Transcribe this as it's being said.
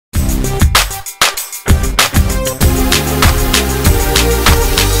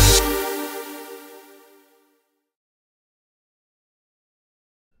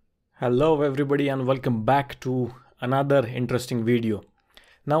Hello everybody and welcome back to another interesting video.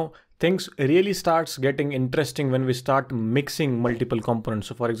 Now things really starts getting interesting when we start mixing multiple components.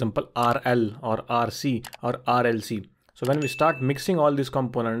 So for example RL or RC or RLC. So when we start mixing all these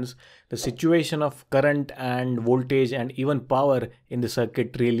components, the situation of current and voltage and even power in the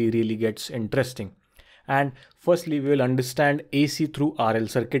circuit really gets interesting. And firstly we will understand AC through RL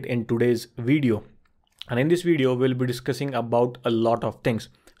circuit in today's video. And in this video we'll be discussing about a lot of things.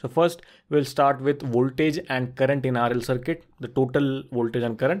 So first we'll start with voltage and current in RL circuit, the total voltage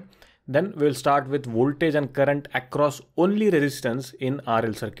and current. Then we'll start with voltage and current across only resistance in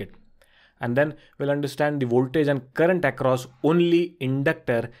RL circuit. And then we'll understand the voltage and current across only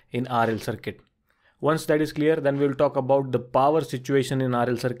inductor in RL circuit. Once that is clear, then we'll talk about the power situation in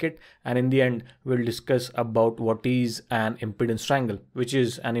RL circuit. And in the end, we'll discuss about what is an impedance triangle, which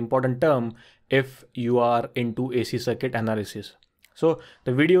is an important term if you are into AC circuit analysis. So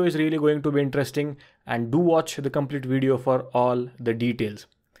the video is really going to be interesting and do watch the complete video for all the details.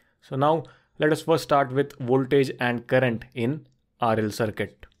 So now let us first start with voltage and current in RL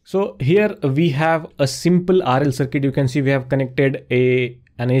circuit. So here we have a simple RL circuit. You can see we have connected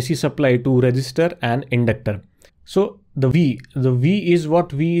an AC supply to resistor and inductor. So the V is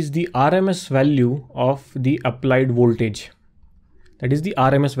what? V is the RMS value of the applied voltage. That is the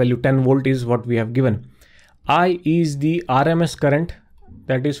RMS value, 10 volt is what we have given. I is the RMS current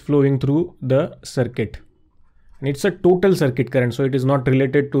that is flowing through the circuit. And it's a total circuit current. So it is not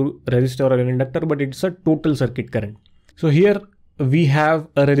related to resistor or an inductor, but it's a total circuit current. So here we have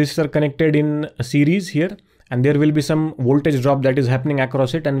a resistor connected in a series here, and there will be some voltage drop that is happening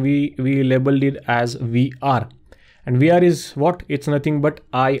across it, and we labeled it as VR. And VR is what? It's nothing but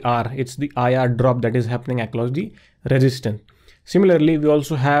IR. It's the IR drop that is happening across the resistance. Similarly, we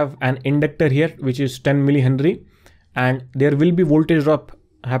also have an inductor here, which is 10 millihenry, and there will be voltage drop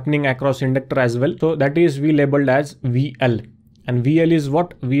happening across inductor as well. So that is we labeled as VL. And VL is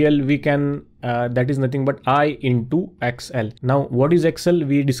what? VL we can, that is nothing but I into XL. Now, what is XL?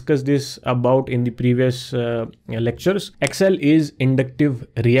 We discussed this about in the previous lectures. XL is inductive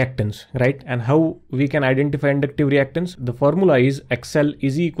reactance, right? And how we can identify inductive reactance? The formula is XL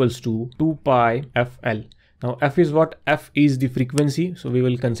is equals to 2 pi FL. Now F is what? F is the frequency. So we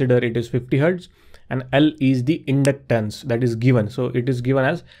will consider it is 50 Hertz, and L is the inductance that is given. So it is given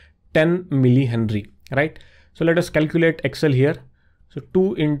as 10 millihenry, right? So let us calculate XL here. So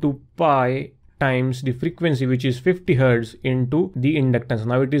 2 into pi times the frequency, which is 50 Hertz, into the inductance.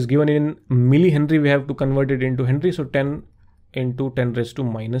 Now it is given in millihenry. We have to convert it into Henry. So 10 into 10 raised to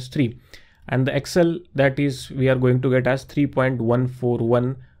minus 3. And the XL that is we are going to get as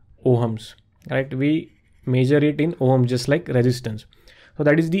 3.141 ohms, right? We measure it in ohms just like resistance. So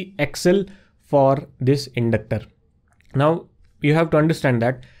that is the XL for this inductor. Now you have to understand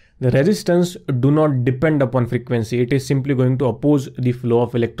that the resistance do not depend upon frequency. It is simply going to oppose the flow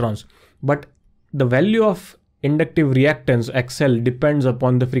of electrons. But the value of inductive reactance XL depends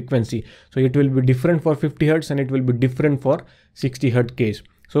upon the frequency. So it will be different for 50 Hertz and it will be different for 60 Hertz case.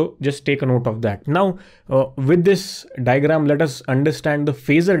 So just take a note of that. Now with this diagram, let us understand the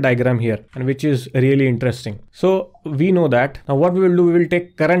phasor diagram here, and which is really interesting. So we know that now what we will do, we will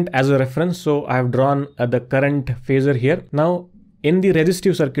take current as a reference. So I have drawn the current phasor here. Now in the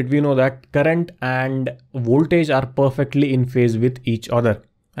resistive circuit, we know that current and voltage are perfectly in phase with each other.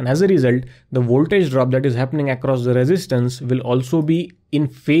 And as a result, the voltage drop that is happening across the resistance will also be in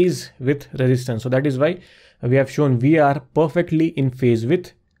phase with resistance. So that is why we have shown we are perfectly in phase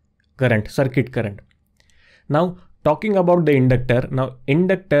with current, circuit current. Now talking about the inductor, now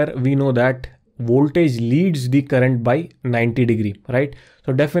inductor we know that voltage leads the current by 90 degree, right?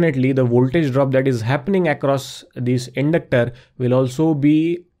 So definitely the voltage drop that is happening across this inductor will also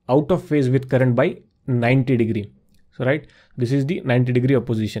be out of phase with current by 90 degree. So right, this is the 90 degree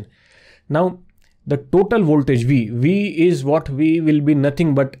opposition. Now the total voltage V is what? V will be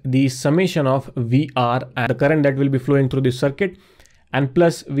nothing but the summation of VR and the current that will be flowing through this circuit. And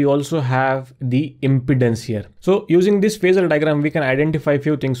plus we also have the impedance here. So using this phasor diagram, we can identify a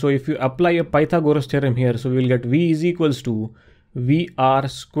few things. So if you apply a Pythagoras theorem here, so we will get V is equals to VR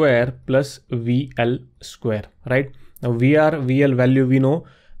square plus VL square, right? Now VL value we know,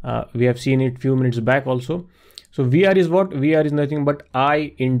 we have seen it few minutes back also. So VR is what? VR is nothing but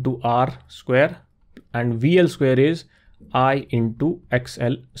I into R square, and VL square is I into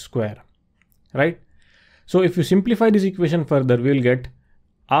XL square, right? So if you simplify this equation further, we will get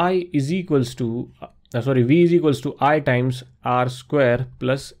I is equals to, V is equals to I times R square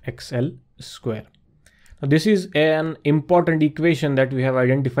plus XL square. So this is an important equation that we have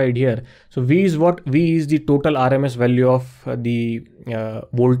identified here. So V is what? V is the total RMS value of the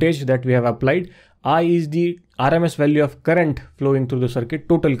voltage that we have applied. I is the RMS value of current flowing through the circuit,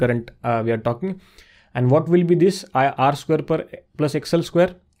 total current we are talking. And what will be this? R square per plus XL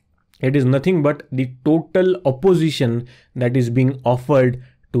square. It is nothing but the total opposition that is being offered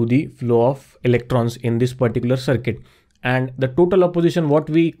to the flow of electrons in this particular circuit. And the total opposition, what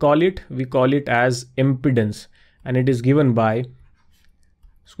we call it? We call it as impedance, and it is given by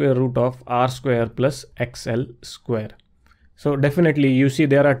square root of R square plus XL square. So definitely you see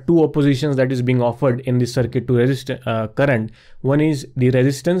there are two oppositions that is being offered in this circuit to resist current. One is the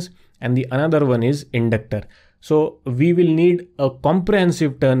resistance and the another one is inductor. So we will need a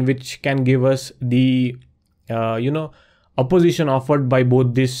comprehensive term which can give us the opposition offered by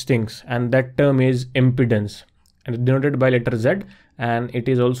both these things, and that term is impedance, and denoted by letter Z, and it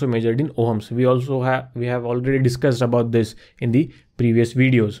is also measured in ohms. We have already discussed about this in the previous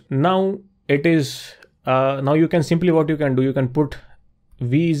videos. Now it is now you can simply, what you can do, you can put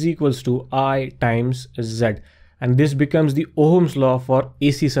V is equals to I times Z, and this becomes the Ohm's law for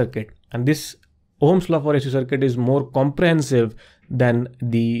AC circuit. And this Ohm's law for AC circuit is more comprehensive than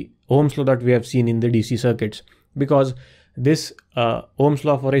the Ohm's law that we have seen in the DC circuits, because this Ohm's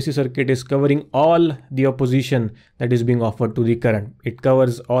law for AC circuit is covering all the opposition that is being offered to the current. It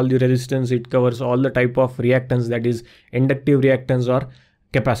covers all the resistance, it covers all the type of reactance, that is inductive reactance or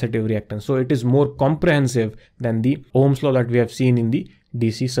capacitive reactance. So it is more comprehensive than the Ohm's law that we have seen in the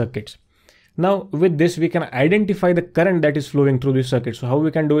DC circuits. Now with this we can identify the current that is flowing through this circuit. So how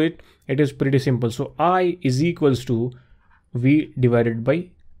we can do it? It is pretty simple. So I is equals to V divided by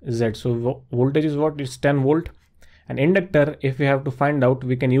Z. So voltage is what? It's 10 volt. And inductor, if we have to find out,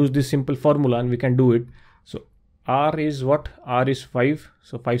 we can use this simple formula and we can do it. So R is what? R is 5,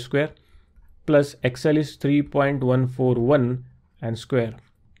 so 5 square, plus XL is 3.141 and square.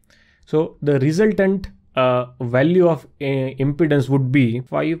 So the resultant value of impedance would be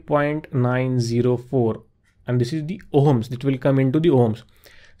 5.904, and this is the ohms. It will come into the ohms.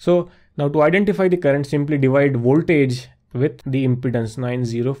 So now to identify the current, simply divide voltage with the impedance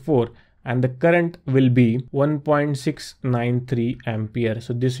 904, and the current will be 1.693 ampere.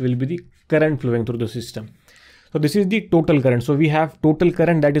 So this will be the current flowing through the system. So this is the total current. So we have total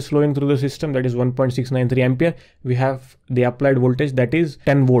current that is flowing through the system, that is 1.693 ampere. We have the applied voltage, that is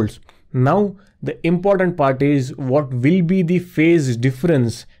 10 volts. Now the important part is what will be the phase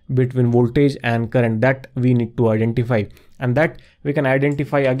difference between voltage and current, that we need to identify, and that we can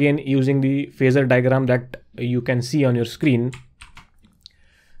identify again using the phasor diagram that you can see on your screen.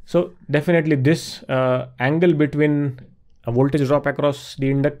 So definitely this angle between a voltage drop across the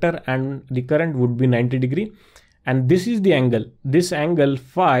inductor and the current would be 90 degree, and this is the angle. This angle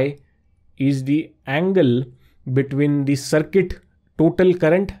phi is the angle between the circuit total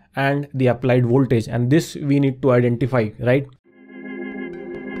current and the applied voltage, and this we need to identify, right?